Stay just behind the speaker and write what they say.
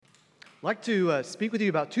I'd like to speak with you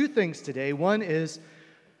about two things today. One is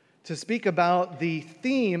to speak about the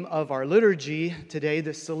theme of our liturgy today,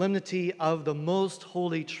 the solemnity of the Most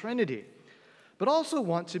Holy Trinity, but also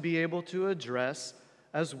want to be able to address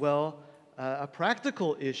as well a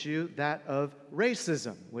practical issue, that of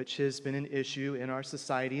racism, which has been an issue in our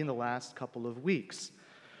society in the last couple of weeks.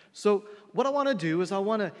 So what I want to do is I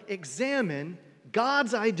want to examine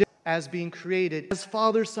God's idea as being created as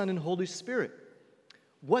Father, Son, and Holy Spirit.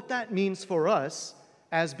 What that means for us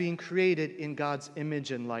as being created in God's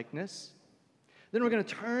image and likeness. Then we're going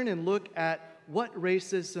to turn and look at what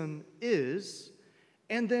racism is,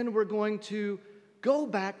 and then we're going to go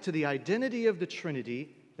back to the identity of the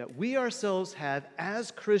Trinity that we ourselves have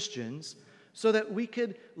as Christians so that we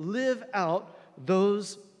could live out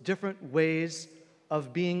those different ways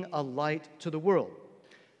of being a light to the world.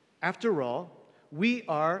 After all, we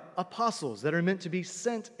are apostles that are meant to be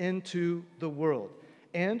sent into the world.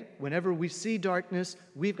 And whenever we see darkness,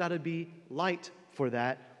 we've got to be light for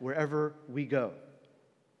that wherever we go.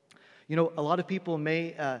 You know, a lot of people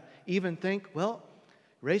may even think, well,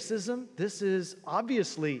 racism, this is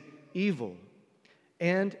obviously evil.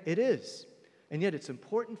 And it is. And yet it's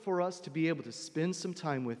important for us to be able to spend some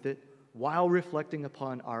time with it while reflecting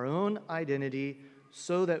upon our own identity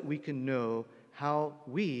so that we can know how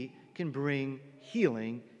we can bring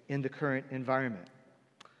healing in the current environment.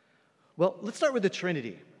 Well, let's start with the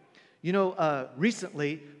Trinity. You know,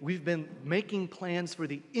 recently we've been making plans for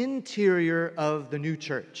the interior of the new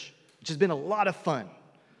church, which has been a lot of fun.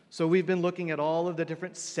 So we've been looking at all of the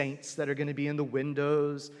different saints that are going to be in the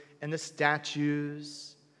windows and the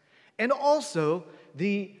statues, and also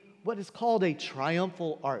what is called a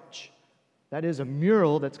triumphal arch. That is a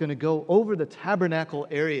mural that's going to go over the tabernacle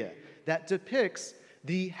area that depicts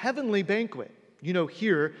the heavenly banquet. You know,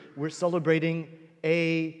 here we're celebrating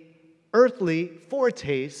a earthly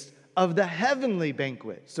foretaste of the heavenly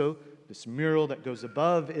banquet. So this mural that goes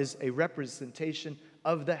above is a representation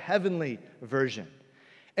of the heavenly version.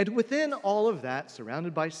 And within all of that,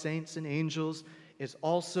 surrounded by saints and angels, is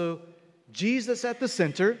also Jesus at the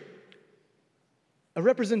center, a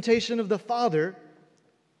representation of the Father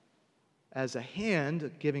as a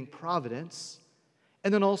hand giving providence,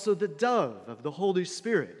 and then also the dove of the Holy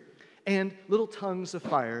Spirit, and little tongues of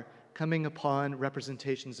fire coming upon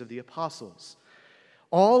representations of the apostles.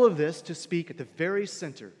 All of this to speak at the very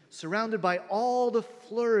center, surrounded by all the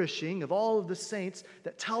flourishing of all of the saints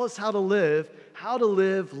that tell us how to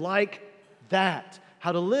live like that,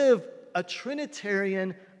 how to live a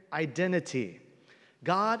Trinitarian identity.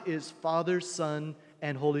 God is Father, Son,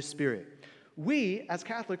 and Holy Spirit. We, as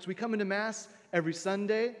Catholics, we come into Mass every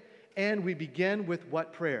Sunday, and we begin with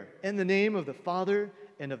what prayer? In the name of the Father,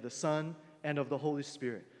 and of the Son, and of the Holy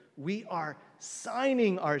Spirit. We are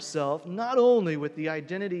signing ourselves not only with the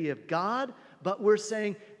identity of God, but we're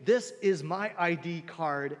saying, this is my ID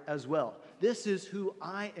card as well. This is who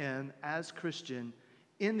I am as Christian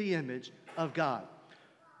in the image of God.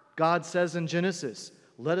 God says in Genesis,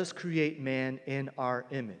 let us create man in our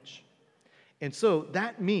image. And so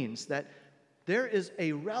that means that there is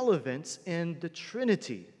a relevance in the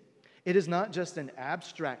Trinity. It is not just an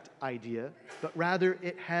abstract idea, but rather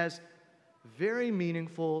it has very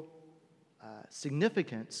meaningful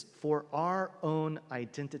significance for our own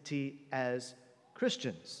identity as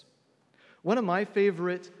Christians. One of my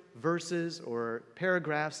favorite verses or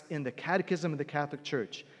paragraphs in the Catechism of the Catholic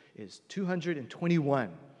Church is 221.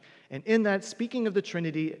 And in that, speaking of the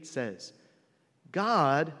Trinity, it says,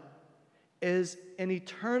 God is an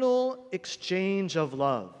eternal exchange of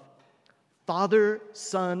love, Father,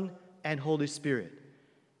 Son, and Holy Spirit.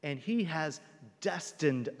 And He has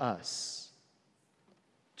destined us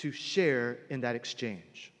to share in that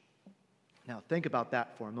exchange. Now, think about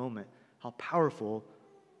that for a moment, how powerful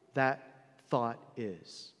that thought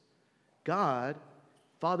is. God,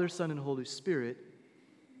 Father, Son, and Holy Spirit,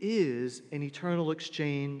 is an eternal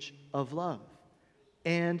exchange of love.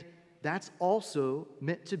 And that's also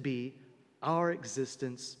meant to be our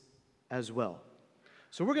existence as well.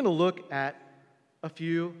 So we're going to look at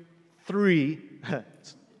three,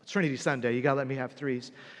 Trinity Sunday, you got to let me have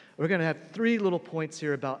threes. We're going to have three little points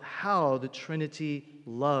here about how the Trinity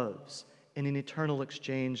loves in an eternal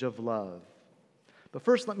exchange of love. But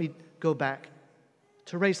first, let me go back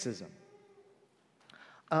to racism.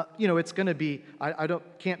 It's going to be,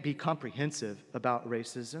 can't be comprehensive about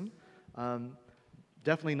racism.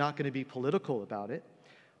 Definitely not going to be political about it.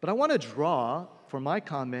 But I want to draw, for my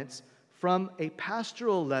comments, from a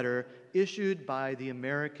pastoral letter issued by the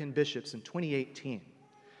American bishops in 2018.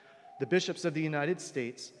 The bishops of the United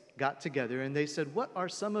States got together and they said, what are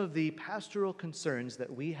some of the pastoral concerns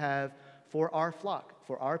that we have for our flock,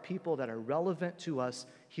 for our people that are relevant to us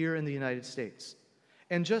here in the United States.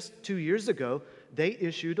 And just 2 years ago, they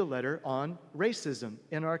issued a letter on racism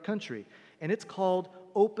in our country, and it's called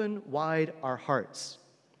Open Wide Our Hearts.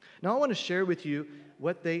 Now, I want to share with you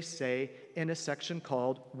what they say in a section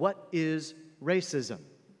called What is Racism?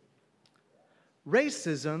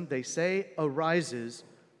 Racism, they say, arises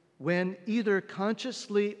when either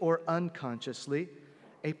consciously or unconsciously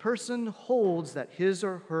a person holds that his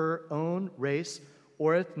or her own race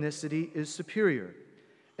or ethnicity is superior,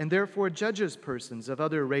 and therefore judges persons of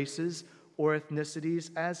other races or ethnicities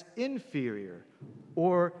as inferior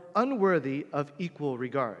or unworthy of equal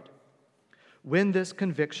regard. When this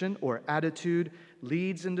conviction or attitude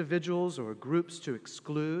leads individuals or groups to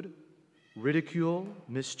exclude, ridicule,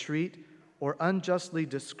 mistreat, or unjustly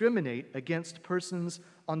discriminate against persons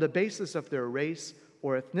on the basis of their race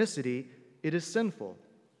or ethnicity, it is sinful.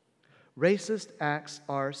 Racist acts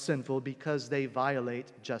are sinful because they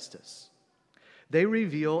violate justice. They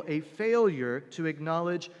reveal a failure to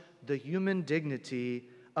acknowledge the human dignity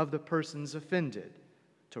of the persons offended,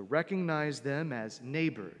 to recognize them as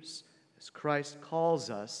neighbors, as Christ calls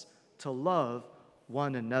us to love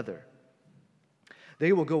one another.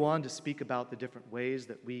 They will go on to speak about the different ways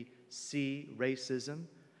that we see racism,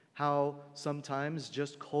 how sometimes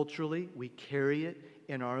just culturally we carry it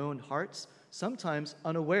in our own hearts, sometimes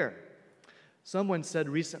unaware. Someone said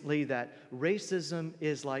recently that racism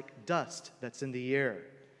is like dust that's in the air,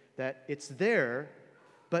 that it's there,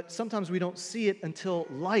 but sometimes we don't see it until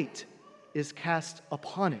light is cast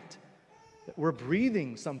upon it. That we're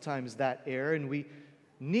breathing sometimes that air, and we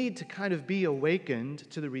need to kind of be awakened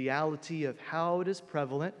to the reality of how it is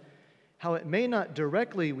prevalent, how it may not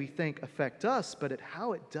directly, we think, affect us, but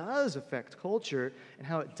how it does affect culture and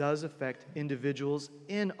how it does affect individuals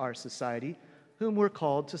in our society whom we're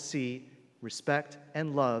called to see, respect,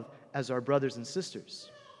 and love as our brothers and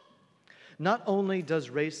sisters. Not only does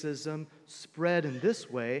racism spread in this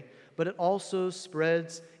way, but it also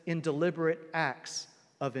spreads in deliberate acts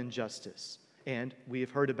of injustice. And we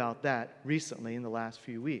have heard about that recently in the last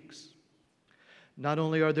few weeks. Not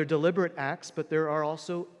only are there deliberate acts, but there are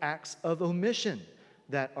also acts of omission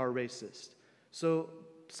that are racist. So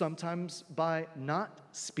sometimes by not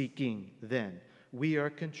speaking, then, we are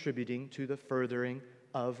contributing to the furthering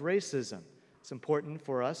of racism. It's important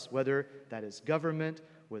for us, whether that is government,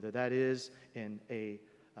 whether that is in a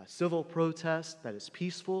civil protest that is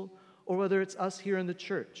peaceful, or whether it's us here in the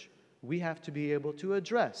church. We have to be able to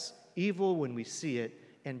address evil when we see it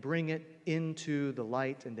and bring it into the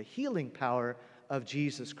light and the healing power of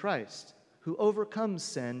Jesus Christ, who overcomes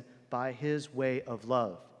sin by his way of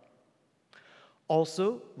love.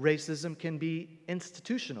 Also, racism can be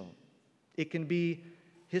institutional. It can be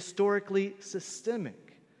historically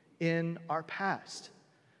systemic in our past.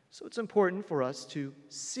 So it's important for us to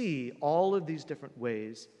see all of these different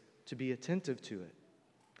ways, to be attentive to it.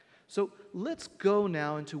 So let's go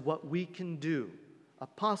now into what we can do,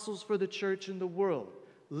 apostles for the church and the world,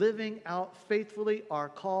 living out faithfully our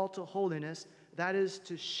call to holiness, that is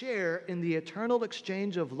to share in the eternal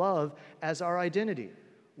exchange of love as our identity.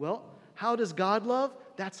 Well, how does God love?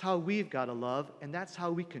 That's how we've got to love, and that's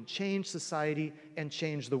how we can change society and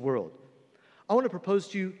change the world. I want to propose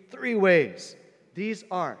to you 3 ways. These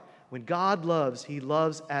are, when God loves, he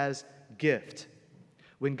loves as gift.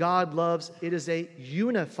 When God loves, it is a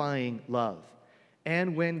unifying love.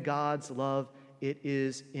 And when God's love, it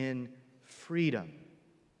is in freedom.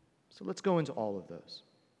 So let's go into all of those.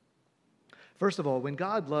 First of all, when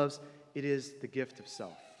God loves, it is the gift of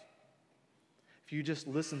self. If you just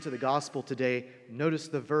listen to the gospel today, notice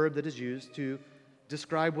the verb that is used to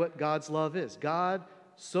describe what God's love is. God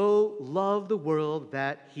so loved the world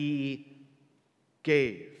that he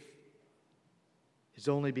gave his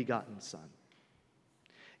only begotten Son.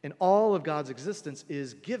 And all of God's existence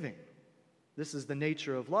is giving. This is the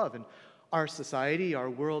nature of love. And our society, our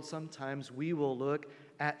world, sometimes we will look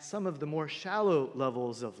at some of the more shallow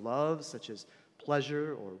levels of love, such as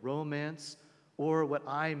pleasure or romance, or what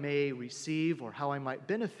I may receive or how I might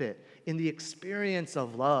benefit in the experience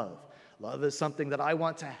of love. Love is something that I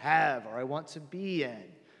want to have or I want to be in.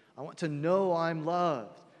 I want to know I'm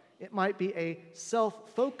loved. It might be a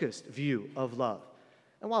self-focused view of love.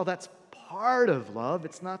 And while that's part of love,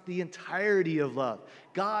 it's not the entirety of love.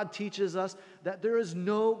 God teaches us that there is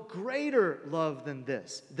no greater love than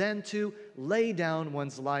this, than to lay down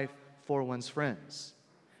one's life for one's friends.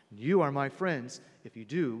 You are my friends if you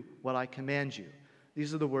do what I command you.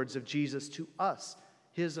 These are the words of Jesus to us,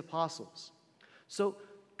 his apostles. So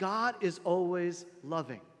God is always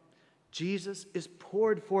loving. Jesus is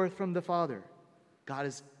poured forth from the Father. God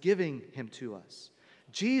is giving him to us.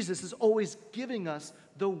 Jesus is always giving us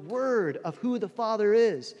the word of who the Father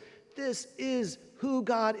is. This is who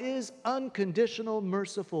God is, unconditional,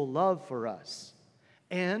 merciful love for us.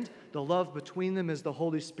 And the love between them is the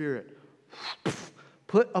Holy Spirit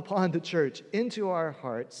put upon the church into our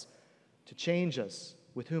hearts to change us,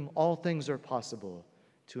 with whom all things are possible,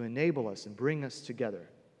 to enable us and bring us together.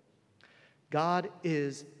 God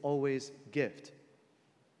is always gift.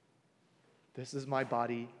 This is my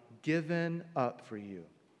body given up for you.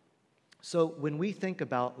 So when we think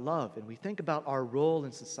about love and we think about our role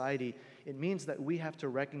in society, it means that we have to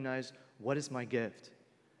recognize, what is my gift?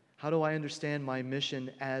 How do I understand my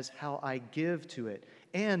mission as how I give to it?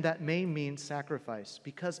 And that may mean sacrifice,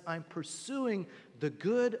 because I'm pursuing the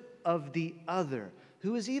good of the other,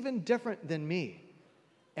 who is even different than me.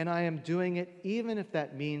 And I am doing it even if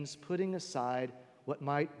that means putting aside what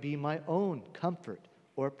might be my own comfort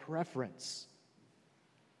or preference.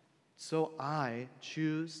 So I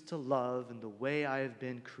choose to love in the way I have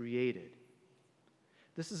been created.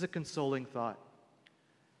 This is a consoling thought.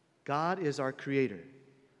 God is our creator.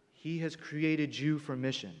 He has created you for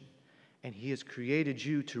mission, and He has created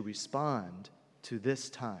you to respond to this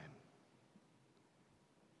time.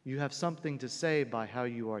 You have something to say by how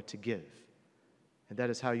you are to give, and that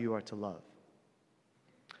is how you are to love.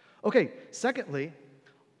 Okay, secondly,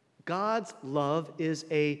 God's love is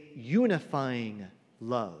a unifying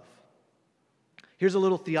love. Here's a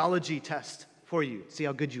little theology test for you. See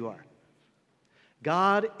how good you are.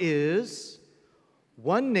 God is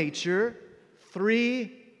one nature,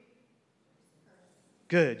 three.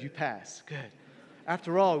 Good, you pass. Good.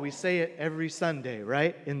 After all, we say it every Sunday,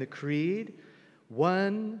 right? In the Creed,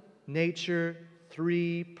 one nature,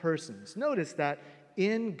 three persons. Notice that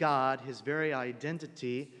in God, His very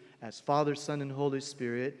identity as Father, Son, and Holy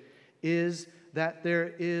Spirit is that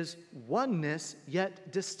there is oneness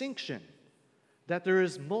yet distinction. That there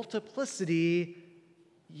is multiplicity,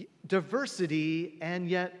 diversity, and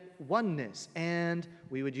yet oneness. And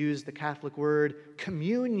we would use the Catholic word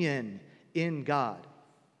communion in God.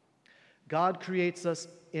 God creates us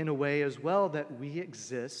in a way as well that we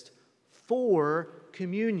exist for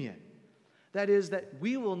communion. That is, that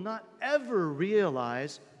we will not ever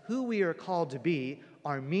realize who we are called to be,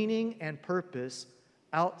 our meaning and purpose,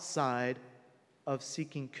 outside of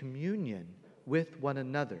seeking communion with one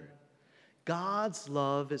another. God's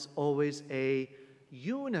love is always a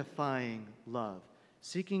unifying love,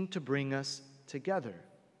 seeking to bring us together.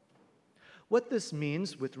 What this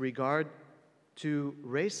means with regard to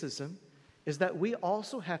racism is that we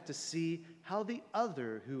also have to see how the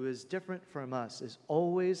other who is different from us is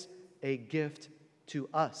always a gift to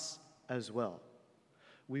us as well.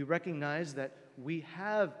 We recognize that we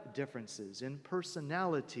have differences in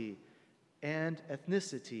personality and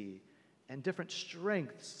ethnicity and different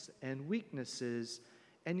strengths and weaknesses,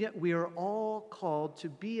 and yet we are all called to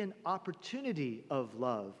be an opportunity of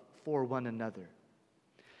love for one another.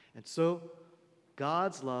 And so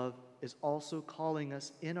God's love is also calling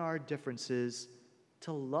us in our differences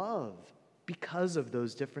to love because of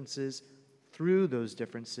those differences, through those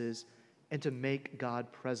differences, and to make God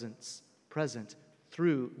present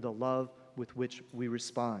through the love with which we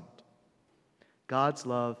respond. God's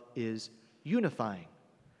love is unifying,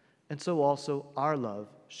 and so also our love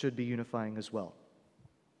should be unifying as well.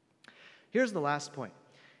 Here's the last point,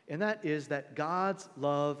 and that is that God's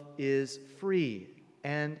love is free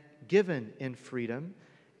and given in freedom,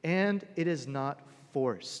 and it is not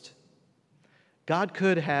forced. God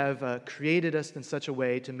could have created us in such a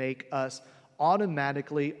way to make us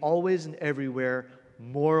automatically, always and everywhere,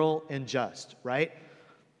 moral and just, right?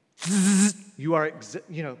 You are,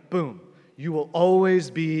 boom. You will always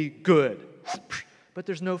be good. But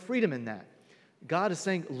there's no freedom in that. God is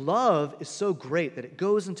saying love is so great that it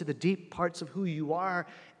goes into the deep parts of who you are,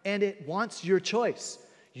 and it wants your choice.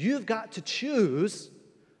 You've got to choose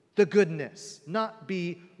the goodness, not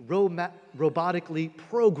be robotically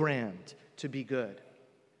programmed to be good.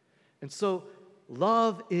 And so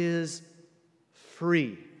love is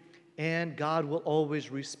free, and God will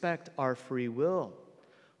always respect our free will.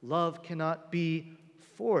 Love cannot be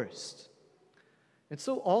forced. And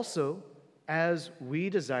so also, as we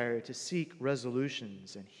desire to seek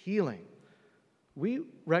resolutions and healing, we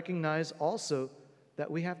recognize also that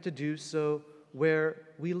we have to do so where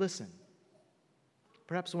we listen.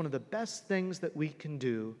 Perhaps one of the best things that we can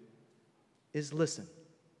do is listen.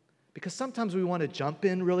 Because sometimes we want to jump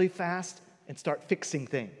in really fast and start fixing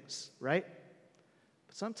things, right?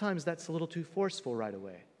 But sometimes that's a little too forceful right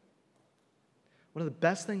away. One of the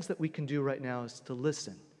best things that we can do right now is to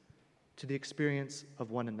listen to the experience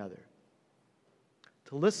of one another.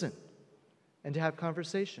 To listen and to have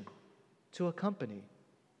conversation, to accompany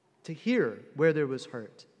to hear where there was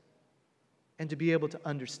hurt, and to be able to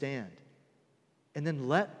understand. And then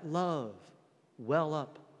let love well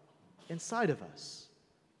up inside of us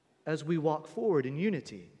as we walk forward in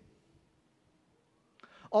unity.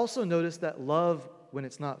 Also notice that love, when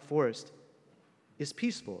it's not forced, is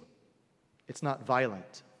peaceful. It's not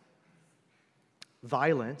violent.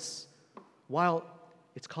 Violence, while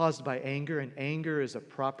it's caused by anger, and anger is a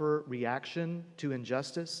proper reaction to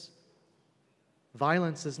injustice,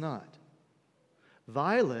 violence is not.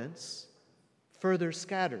 Violence further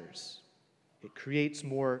scatters. It creates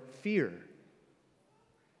more fear.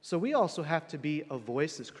 So we also have to be a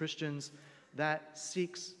voice as Christians that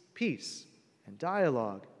seeks peace and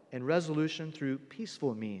dialogue and resolution through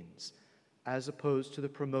peaceful means, as opposed to the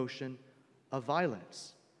promotion of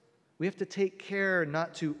violence. We have to take care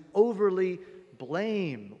not to overly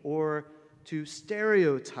blame or to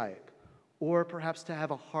stereotype or perhaps to have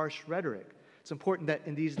a harsh rhetoric. It's important that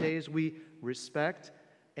in these days we respect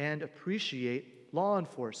and appreciate law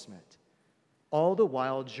enforcement, all the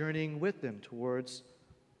while journeying with them towards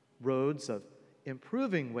roads of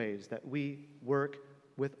improving ways that we work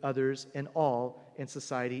with others and all in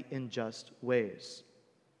society in just ways.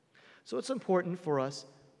 So it's important for us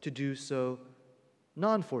to do so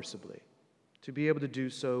non-forcibly, to be able to do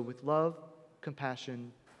so with love,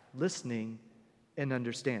 compassion, listening, and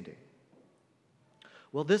understanding.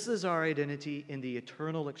 Well, this is our identity in the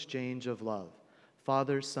eternal exchange of love,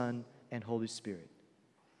 Father, Son, and Holy Spirit.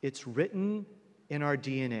 It's written in our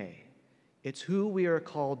DNA. It's who we are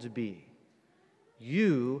called to be.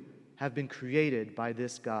 You have been created by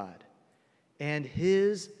this God, and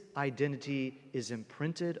His identity is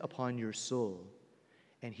imprinted upon your soul,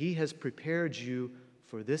 and He has prepared you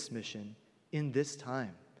for this mission in this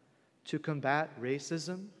time, to combat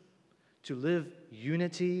racism, to live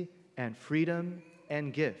unity and freedom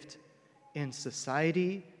and gift in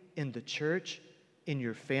society, in the church, in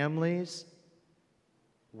your families,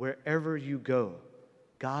 wherever you go.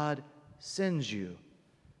 God sends you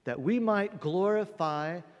that we might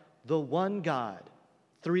glorify the one God,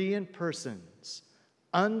 three in persons,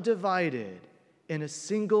 undivided in a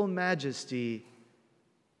single majesty,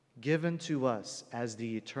 given to us as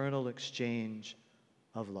the eternal exchange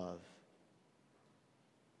of love.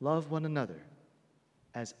 Love one another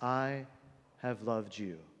as I have loved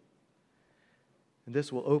you. And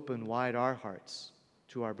this will open wide our hearts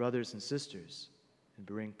to our brothers and sisters and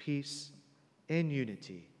bring peace and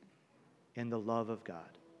unity in the love of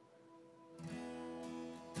God.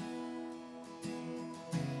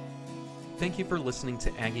 Thank you for listening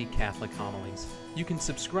to Aggie Catholic Homilies. You can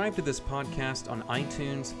subscribe to this podcast on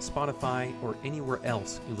iTunes, Spotify, or anywhere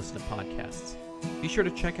else you listen to podcasts. Be sure to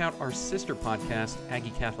check out our sister podcast,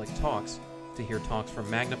 Aggie Catholic Talks, to hear talks from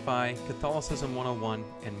Magnify, Catholicism 101,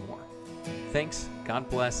 and more. Thanks, God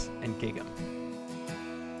bless, and Gigam.